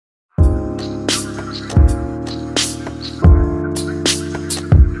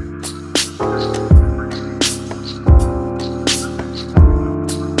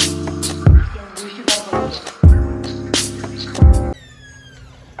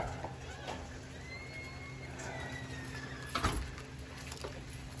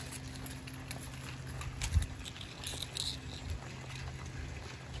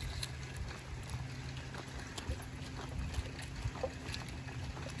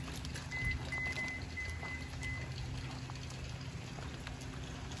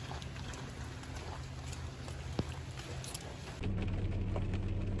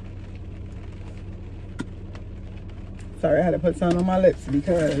Sorry, I had to put something on my lips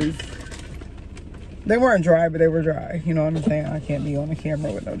because they weren't dry, but they were dry. You know what I'm saying? I can't be on the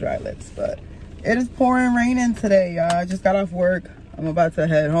camera with no dry lips. But it is pouring raining today, y'all. I just got off work. I'm about to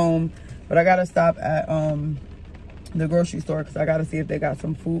head home. But I got to stop at the grocery store because I got to see if they got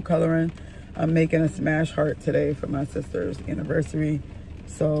some food coloring. I'm making a smash heart today for my sister's anniversary.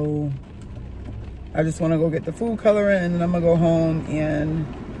 So I just want to go get the food coloring, and then I'm going to go home and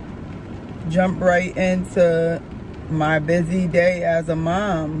jump right into my busy day as a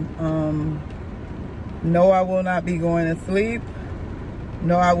mom. No, I will not be going to sleep.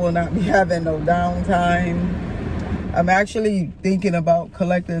 No, I will not be having no downtime. I'm actually thinking about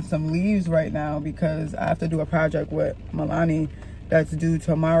collecting some leaves right now because I have to do a project with Milani that's due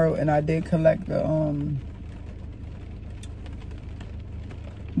tomorrow, and I did collect the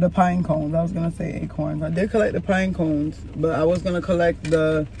pine cones. I was gonna say acorns. I did collect the pine cones, but I was gonna collect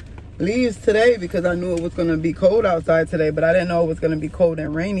the leaves today because I knew it was gonna be cold outside today, but I didn't know it was gonna be cold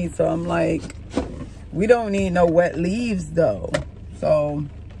and rainy. So I'm like, we don't need no wet leaves though. So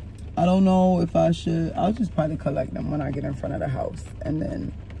I don't know if I should. I'll just probably collect them when I get in front of the house and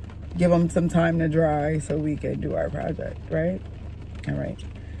then give them some time to dry so we can do our project, right? All right.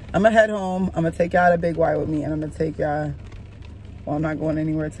 I'm gonna head home. I'm gonna take y'all to Big Y with me, and I'm gonna take y'all. Well, I'm not going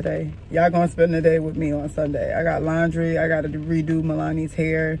anywhere today. Y'all gonna spend the day with me on Sunday. I got laundry. I gotta redo Milani's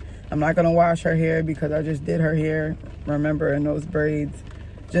hair. I'm not gonna wash her hair because I just did her hair, remember, in those braids,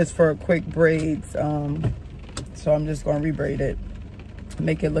 just for quick braids. So I'm just gonna rebraid it,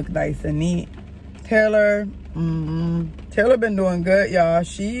 make it look nice and neat. Taylor been doing good, y'all.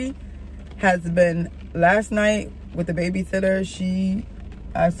 She has been, last night with the babysitter,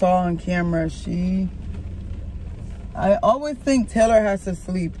 I saw on camera, I always think Taylor has to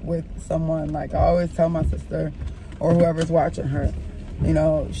sleep with someone. Like, I always tell my sister or whoever's watching her, you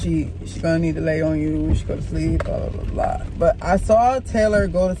know, she's gonna need to lay on you when she go to sleep, blah, blah, blah, blah. But I saw Taylor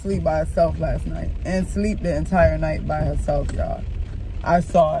go to sleep by herself last night and sleep the entire night by herself, y'all. I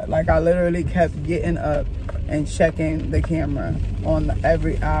saw it. Like, I literally kept getting up and checking the camera on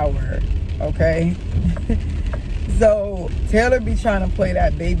every hour, okay? So Taylor be trying to play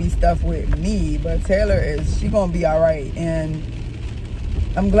that baby stuff with me, but she gonna be all right. And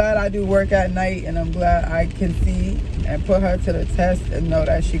I'm glad I do work at night, and I'm glad I can see and put her to the test and know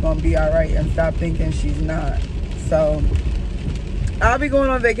that she gonna be all right and stop thinking she's not. So I'll be going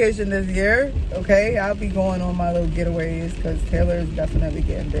on vacation this year, okay? I'll be going on my little getaways because Taylor is definitely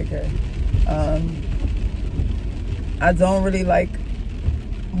getting bigger. I don't really like,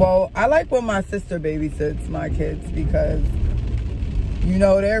 well, I like when my sister babysits my kids because, you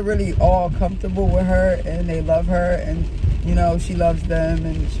know, they're really all comfortable with her and they love her, and, you know, she loves them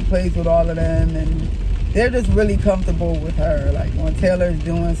and she plays with all of them, and they're just really comfortable with her. Like, when Taylor's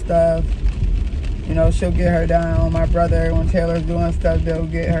doing stuff, you know, she'll get her down. My brother, when Taylor's doing stuff, they'll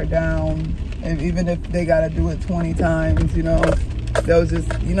get her down. And even if they got to do it 20 times, you know, they'll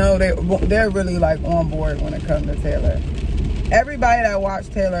just, you know, they're really, like, on board when it comes to Taylor. Everybody that watch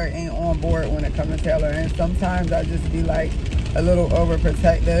Taylor ain't on board when it comes to Taylor. And sometimes I just be, like, a little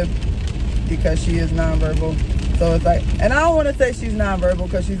overprotective because she is nonverbal. So it's like, and I don't want to say she's nonverbal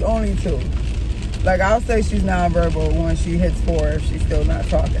because she's only 2. Like, I'll say she's nonverbal when she hits 4 if she's still not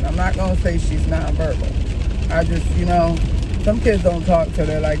talking. I'm not going to say she's nonverbal. I just, you know, some kids don't talk till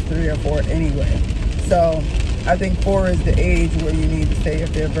they're like 3 or 4 anyway. So I think 4 is the age where you need to say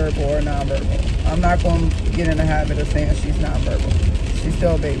if they're verbal or nonverbal. I'm not going to get in the habit of saying she's nonverbal. She's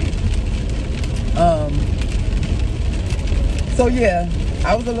still a baby. So yeah,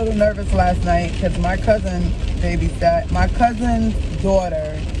 I was a little nervous last night because my cousin babysat. My cousin's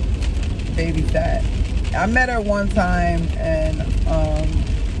daughter babysat. I met her one time and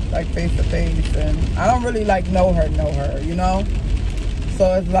like face to face, and I don't really like know her, you know?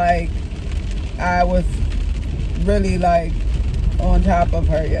 So it's like I was really like on top of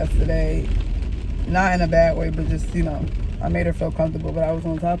her yesterday. Not in a bad way, but just, you know, I made her feel comfortable, but I was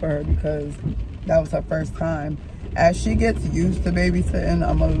on top of her because that was her first time. As she gets used to babysitting,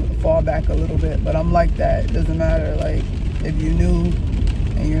 I'm gonna fall back a little bit, but I'm like that. It doesn't matter, like, if you knew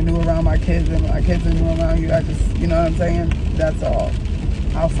and you're new around my kids and my kids are new around you, I just, you know what I'm saying? That's all.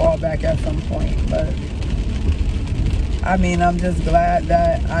 I'll fall back at some point, but I mean, I'm just glad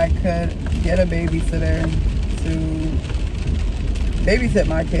that I could get a babysitter to babysit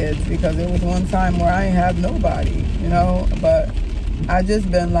my kids, because it was one time where I ain't have nobody, you know, but I just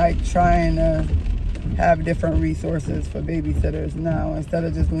been like trying to have different resources for babysitters now instead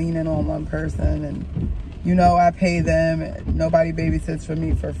of just leaning on one person. And, you know, I pay them. Nobody babysits for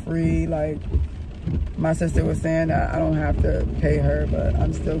me for free. Like, my sister was saying that I don't have to pay her, but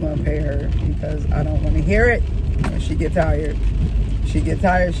I'm still going to pay her because I don't want to hear it. she get tired. She get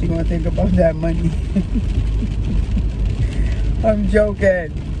tired, she gonna think about that money. I'm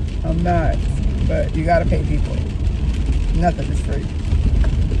joking. I'm not. But you gotta pay people. Nothing is free.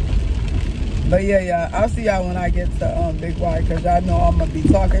 But yeah, I'll see y'all when I get to Big Y, because y'all know I'm gonna be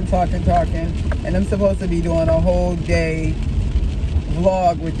talking. And I'm supposed to be doing a whole day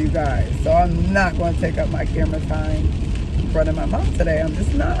vlog with you guys. So I'm not gonna take up my camera time in front of my mom today. I'm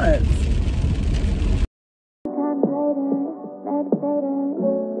just not.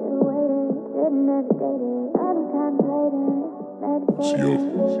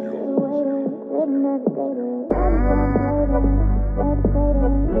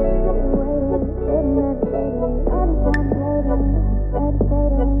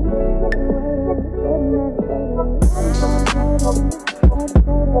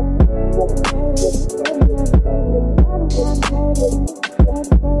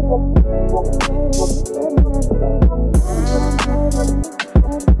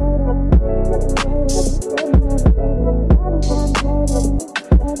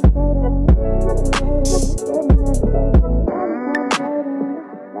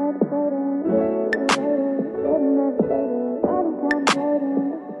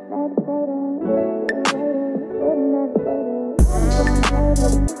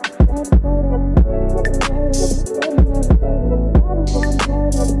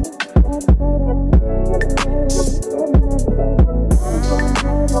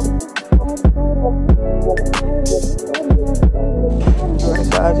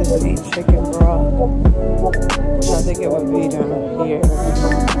 I just eat chicken broth, which I think it would be down here.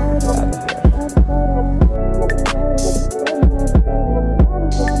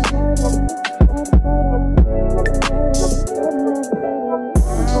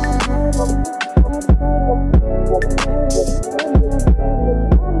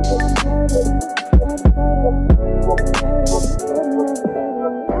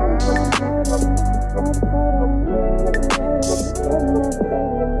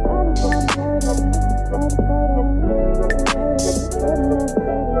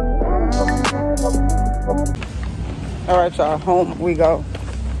 All right, y'all, home we go.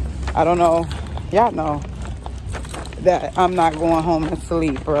 I don't know, y'all know that I'm not going home and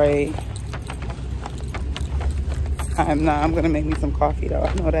sleep, right? I'm not. I'm gonna make me some coffee though,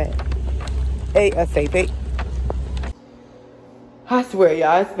 I know that. ASAP. I swear,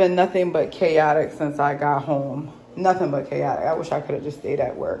 y'all, it's been nothing but chaotic since I got home. Nothing but chaotic. I wish I could have just stayed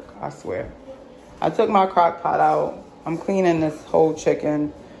at work, I swear. I took my crock pot out. I'm cleaning this whole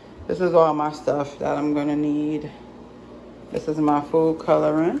chicken. This is all my stuff that I'm gonna need. This is my food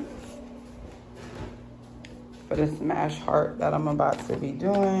coloring for this mash heart that I'm about to be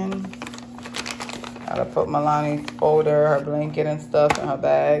doing. Gotta put Milani's folder, her blanket and stuff in her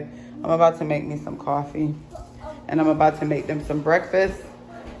bag. I'm about to make me some coffee. And I'm about to make them some breakfast.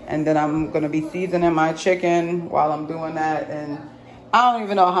 And then I'm gonna be seasoning my chicken while I'm doing that. And I don't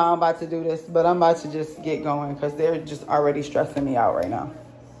even know how I'm about to do this, but I'm about to just get going because they're just already stressing me out right now.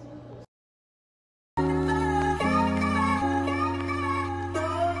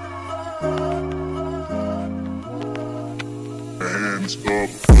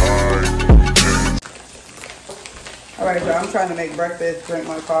 All right, y'all, I'm trying to make breakfast, drink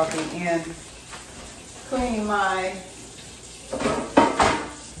my coffee, and clean my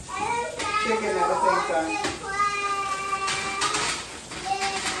chicken at the same time.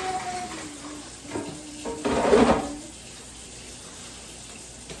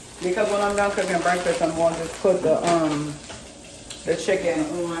 Because when I'm done cooking breakfast, I'm going to just put the chicken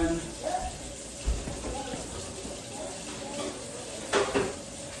on.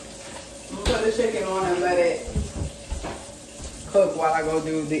 Put the chicken on and let it cook while I go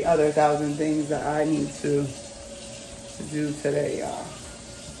do the other 1,000 things that I need to do today, y'all.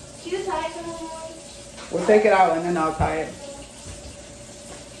 Can you tie it to me? We'll take it out and then I'll tie it.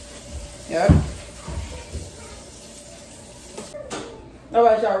 Yep. All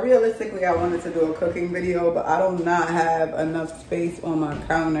right, y'all, realistically, I wanted to do a cooking video, but I do not have enough space on my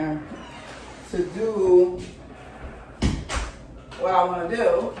counter to do what I want to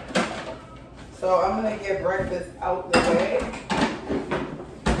do. So I'm gonna get breakfast out the way,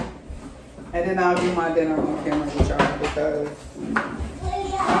 and then I'll do my dinner on camera with y'all because I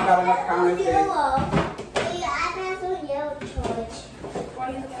don't got enough counter space.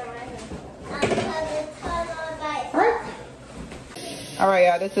 All right,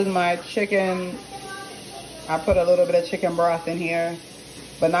 y'all, this is my chicken. I put a little bit of chicken broth in here,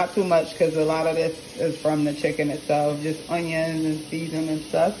 but not too much because a lot of this is from the chicken itself, just onions and seasoning and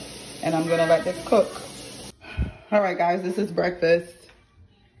stuff. And I'm gonna let this cook. All right, guys, this is breakfast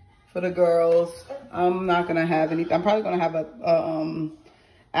for the girls. I'm not gonna have anything. I'm probably gonna have a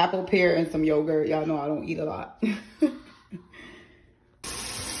apple pear and some yogurt. Y'all know I don't eat a lot.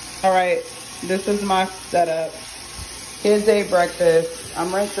 All right, this is my setup. Here's a breakfast.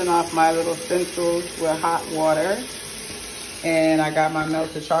 I'm rinsing off my little stencils with hot water. And I got my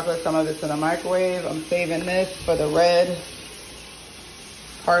melted chocolate, some of it's in the microwave. I'm saving this for the red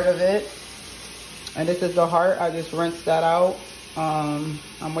part of it. And this is the heart. I just rinsed that out.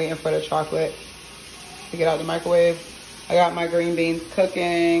 I'm waiting for the chocolate to get out the microwave. I got my green beans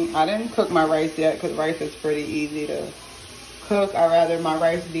cooking. I didn't cook my rice yet because rice is pretty easy to cook. I'd rather my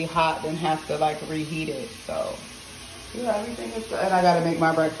rice be hot than have to like reheat it. So yeah, everything is good. And I gotta make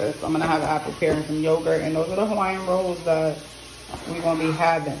my breakfast. I'm gonna have an apple pear and some yogurt, and those are the Hawaiian rolls that we're gonna be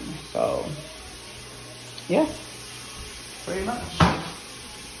having. So yeah, pretty much.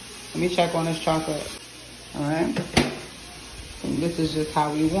 Let me check on this chocolate. All right, and this is just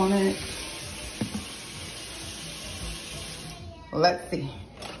how we want it. Let's see.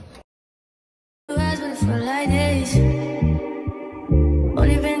 Like days.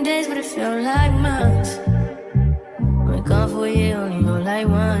 Only been days, but it felt like months. Been gone for a year, only know like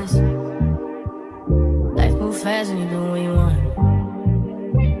once. Life moves fast and you do what you want.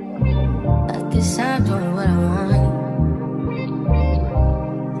 At this time, doing what I want.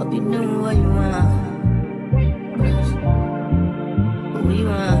 Hope you doing what you want. What we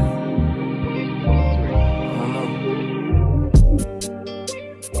want.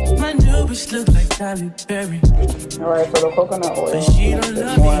 My new bitch look like Tyler Perry. Alright, so the coconut oil But she don't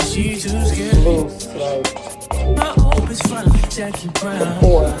love me, she too scared. loose, like my old bitch fun like Jackie Brown.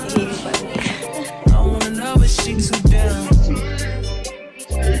 I wanna know if she too down.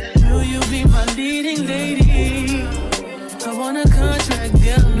 Will you be my leading lady? I want a contract,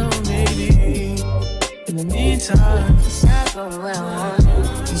 girl, no maybe. In the meantime, it's not going well.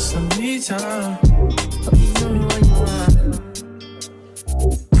 It's some me time. Hope you know what you want.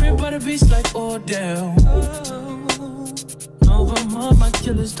 Crib by the beach like Odell. No, I'm on my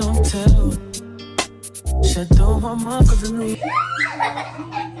killers, don't tell.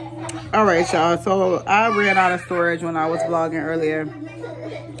 all right, y'all, so I ran out of storage when I was vlogging earlier.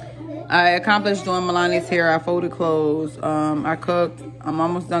 I accomplished doing Milani's hair. I folded clothes. I cooked. I'm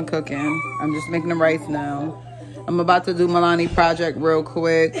almost done cooking. I'm just making the rice now. I'm about to do Milani project real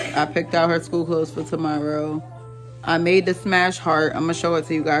quick. I picked out her school clothes for tomorrow. I made the smash heart. I'm gonna show it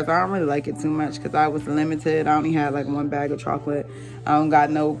to you guys. I don't really like it too much because I was limited. I only had like one bag of chocolate. I don't got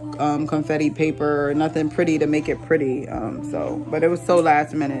no confetti paper or nothing pretty to make it pretty. But it was so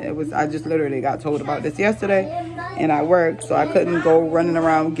last minute. I just literally got told about this yesterday and I worked, so I couldn't go running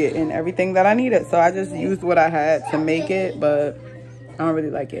around getting everything that I needed. So I just used what I had to make it, but I don't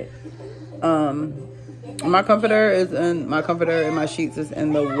really like it. My comforter and my sheets is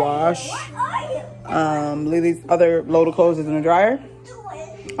in the wash. Lily's other load of clothes is in the dryer.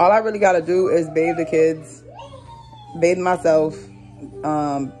 All I really got to do is bathe the kids, bathe myself,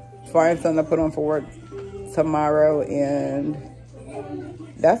 find something to put on for work tomorrow, and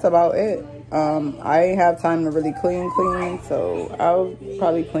that's about it. I ain't have time to really clean, so I'll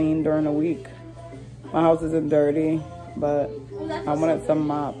probably clean during the week. My house isn't dirty, but I wanted some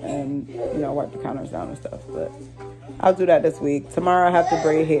mop and, you know, wipe the counters down and stuff, but I'll do that this week. Tomorrow I have to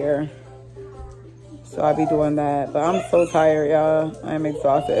braid hair. So I'll be doing that. But I'm so tired, y'all. I'm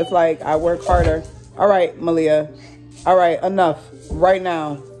exhausted. It's like I work harder. All right, Malia. All right, enough. Right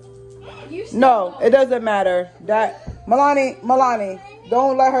now. No, it doesn't matter. That Milani,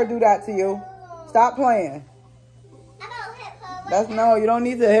 don't let her do that to you. Stop playing. That's no, you don't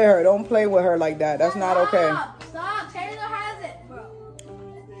need to hit her. Don't play with her like that. That's not okay. Stop. Taylor has it, bro.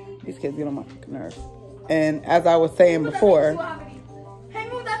 These kids get on my fucking nerves. And as I was saying before,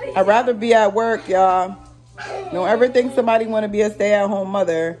 I'd rather be at work, y'all. Don't ever think somebody want to be a stay-at-home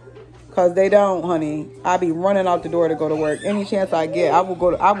mother, because they don't, honey. I be running out the door to go to work. Any chance I get, I will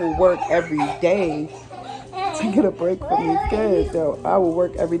work every day to get a break from these kids. So I will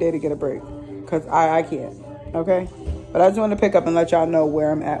work every day to get a break, because I can't, okay? But I just want to pick up and let y'all know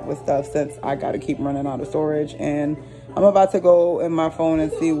where I'm at with stuff, since I got to keep running out of storage. And I'm about to go in my phone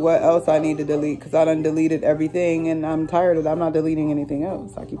and see what else I need to delete, because I done deleted everything and I'm tired of that. I'm not deleting anything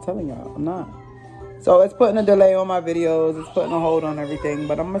else. I keep telling y'all, I'm not. So it's putting a delay on my videos. It's putting a hold on everything,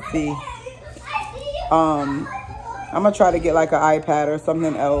 but I'm going to see. I'm going to try to get like an iPad or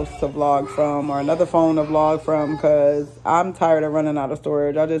something else to vlog from, or another phone to vlog from, because I'm tired of running out of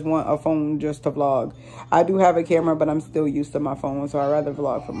storage. I just want a phone just to vlog. I do have a camera, but I'm still used to my phone, so I'd rather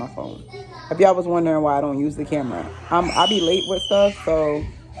vlog from my phone. If y'all was wondering why I don't use the camera, I be late with stuff, so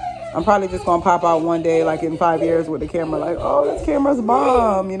I'm probably just gonna pop out one day, like in 5 years with the camera, like, oh, this camera's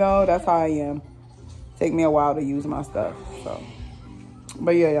bomb, you know, that's how I am. Take me a while to use my stuff, so.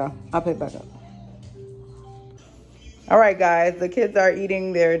 But yeah, I'll pick back up. All right, guys, the kids are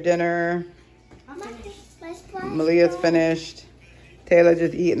eating their dinner. Malia's finished. Taylor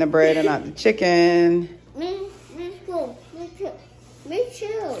just eating the bread and not the chicken. Me too. Me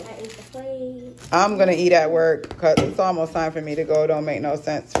too. I ate the plate. I'm gonna eat at work because it's almost time for me to go. Don't make no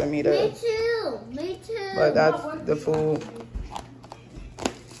sense for me to. Me too. Me too. But that's the food.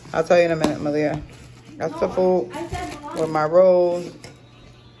 I'll tell you in a minute, Malia. That's the food with my rolls.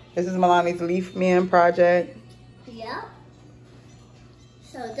 This is Milani's Leaf Man project. Yep.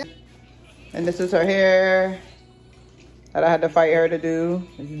 And this is her hair that I had to fight her to do.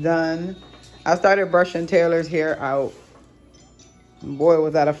 It's done. I started brushing Taylor's hair out. Boy,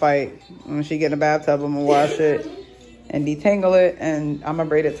 was that a fight. When she get in the bathtub, I'm gonna wash it and detangle it, and I'm gonna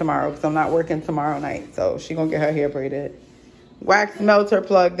braid it tomorrow because I'm not working tomorrow night. So she gonna get her hair braided. Wax melter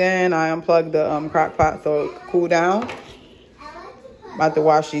plugged in. I unplugged the crock pot so it could cool down. About to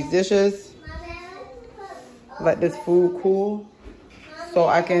wash these dishes. Let this food cool so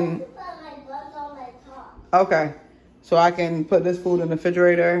I can. Okay, so I can put this food in the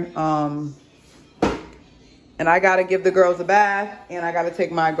refrigerator. And I gotta give the girls a bath, and I gotta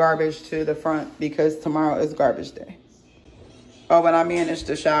take my garbage to the front because tomorrow is garbage day. Oh, but I managed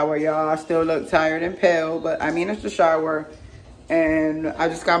to shower, y'all. I still look tired and pale, but I managed to shower. And I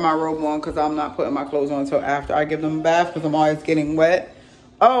just got my robe on because I'm not putting my clothes on until after I give them a bath because I'm always getting wet.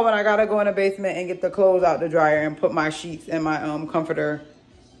 Oh, and I gotta go in the basement and get the clothes out the dryer and put my sheets and my comforter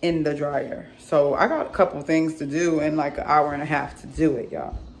in the dryer. So I got a couple things to do in like an hour and a half to do it,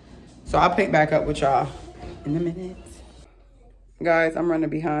 y'all. So I'll pick back up with y'all in a minute. Guys, I'm running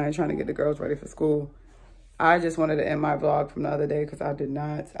behind trying to get the girls ready for school. I just wanted to end my vlog from the other day because I did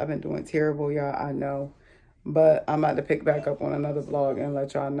not. I've been doing terrible, y'all, I know. But I'm about to pick back up on another vlog and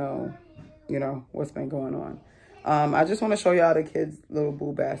let y'all know, you know, what's been going on. I just want to show y'all the kids' little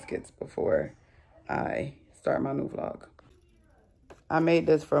boo baskets before I start my new vlog. I made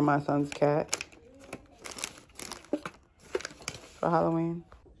this for my son's cat for Halloween.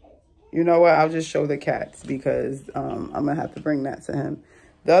 You know what? I'll just show the cats because I'm going to have to bring that to him.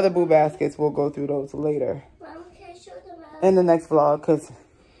 The other boo baskets, we'll go through those later in the next vlog because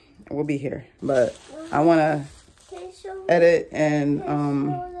we'll be here. But I want to edit and,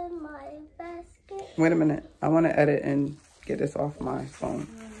 wait a minute. I want to edit and get this off my phone.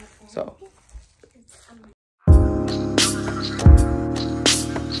 So